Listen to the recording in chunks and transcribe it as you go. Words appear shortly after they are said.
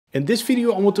In this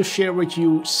video, I want to share with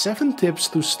you 7 tips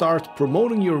to start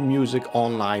promoting your music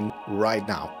online right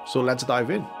now. So let's dive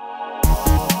in.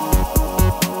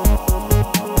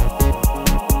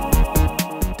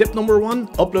 Tip number 1,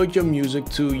 upload your music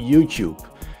to YouTube.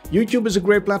 YouTube is a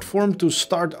great platform to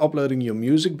start uploading your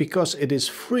music because it is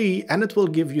free and it will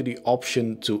give you the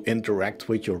option to interact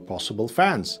with your possible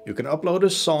fans. You can upload a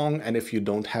song, and if you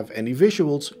don't have any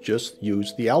visuals, just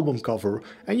use the album cover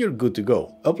and you're good to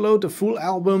go. Upload a full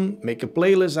album, make a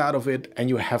playlist out of it, and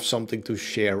you have something to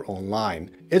share online.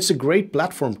 It's a great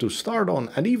platform to start on,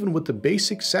 and even with the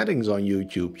basic settings on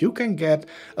YouTube, you can get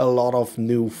a lot of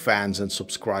new fans and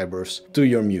subscribers to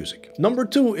your music. Number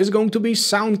 2 is going to be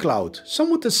SoundCloud.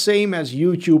 Somewhat the same as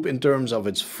YouTube in terms of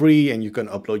it's free and you can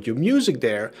upload your music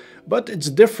there, but it's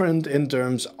different in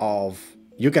terms of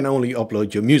you can only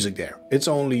upload your music there. It's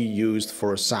only used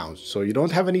for sound, so you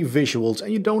don't have any visuals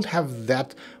and you don't have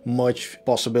that much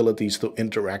possibilities to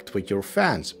interact with your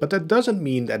fans. But that doesn't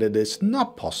mean that it is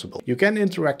not possible. You can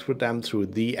interact with them through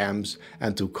DMs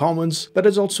and to comments, but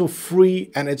it's also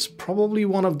free and it's probably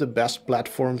one of the best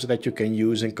platforms that you can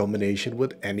use in combination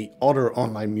with any other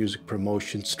online music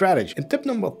promotion strategy. In tip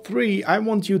number 3, I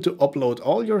want you to upload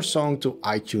all your songs to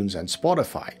iTunes and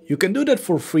Spotify. You can do that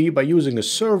for free by using a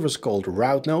service called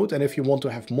Note, and if you want to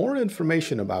have more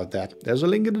information about that, there's a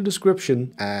link in the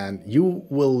description and you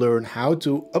will learn how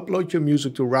to upload your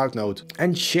music to Note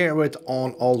and share it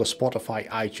on all the Spotify,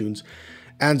 iTunes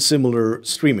and similar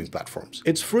streaming platforms.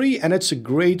 It's free and it's a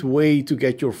great way to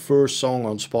get your first song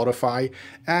on Spotify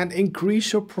and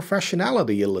increase your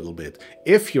professionality a little bit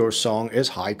if your song is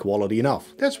high quality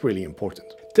enough. That's really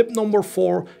important. Tip number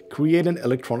 4, create an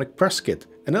electronic press kit.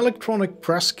 An electronic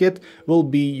press kit will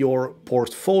be your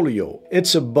portfolio.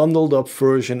 It's a bundled up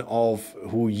version of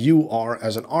who you are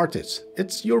as an artist.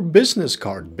 It's your business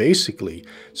card basically.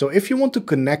 So if you want to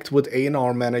connect with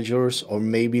A&R managers or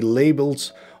maybe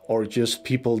labels or just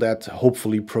people that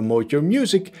hopefully promote your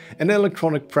music, an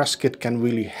electronic press kit can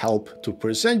really help to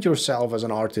present yourself as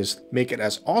an artist, make it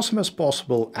as awesome as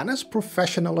possible and as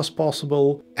professional as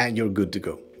possible, and you're good to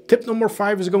go. Tip number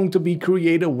 5 is going to be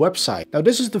create a website. Now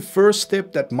this is the first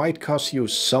tip that might cost you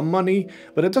some money,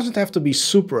 but it doesn't have to be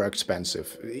super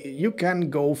expensive. You can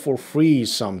go for free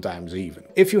sometimes even.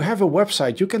 If you have a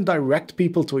website, you can direct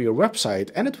people to your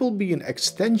website and it will be an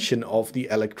extension of the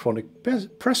electronic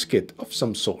press kit of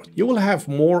some sort. You will have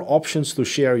more options to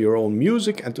share your own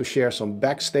music and to share some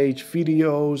backstage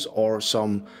videos or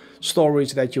some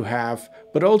stories that you have,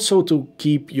 but also to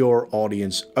keep your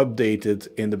audience updated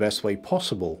in the best way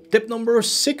possible. Tip number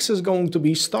 6 is going to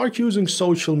be start using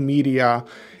social media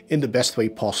in the best way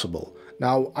possible.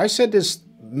 Now, I said this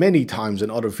many times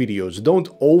in other videos, don't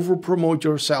over promote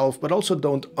yourself, but also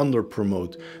don't under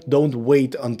promote. Don't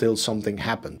wait until something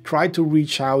happens. Try to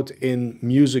reach out in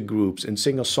music groups, in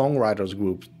singer-songwriters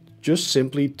groups. Just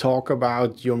simply talk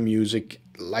about your music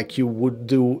like you would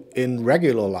do in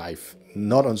regular life,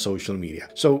 not on social media.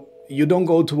 So you don't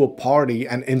go to a party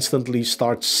and instantly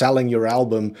start selling your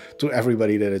album to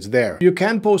everybody that is there. You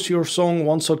can post your song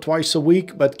once or twice a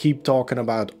week, but keep talking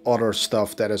about other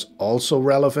stuff that is also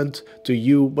relevant to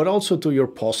you, but also to your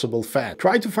possible fans.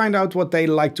 Try to find out what they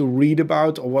like to read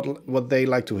about or what they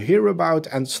like to hear about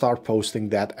and start posting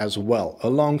that as well,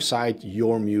 alongside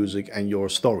your music and your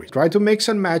stories. Try to mix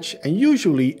and match, and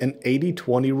usually an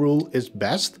 80-20 rule is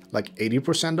best, like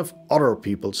 80% of other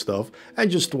people's stuff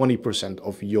and just 20%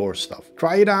 of your stuff.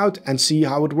 Try it out and see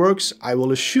how it works. I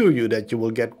will assure you that you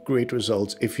will get great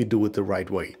results if you do it the right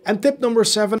way. And tip number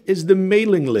 7 is the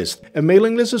mailing list. A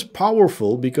mailing list is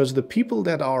powerful because the people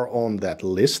that are on that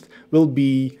list will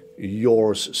be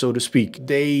yours, so to speak.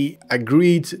 They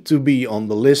agreed to be on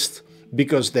the list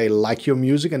because they like your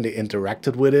music and they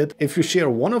interacted with it. If you share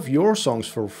one of your songs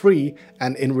for free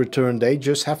and in return they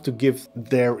just have to give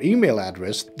their email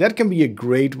address, that can be a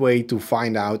great way to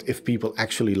find out if people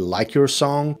actually like your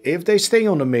song. If they stay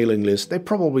on the mailing list, they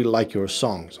probably like your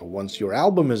song. So once your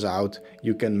album is out,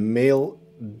 you can mail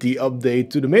the update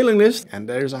to the mailing list and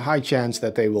there's a high chance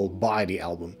that they will buy the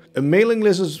album. A mailing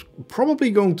list is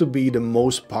probably going to be the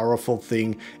most powerful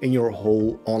thing in your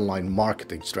whole online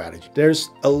marketing strategy. There's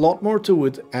a lot more to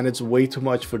it and it's way too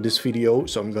much for this video,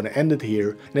 so I'm gonna end it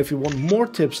here. And if you want more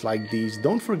tips like these,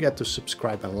 don't forget to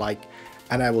subscribe and like,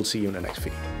 and I will see you in the next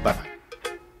video. Bye bye.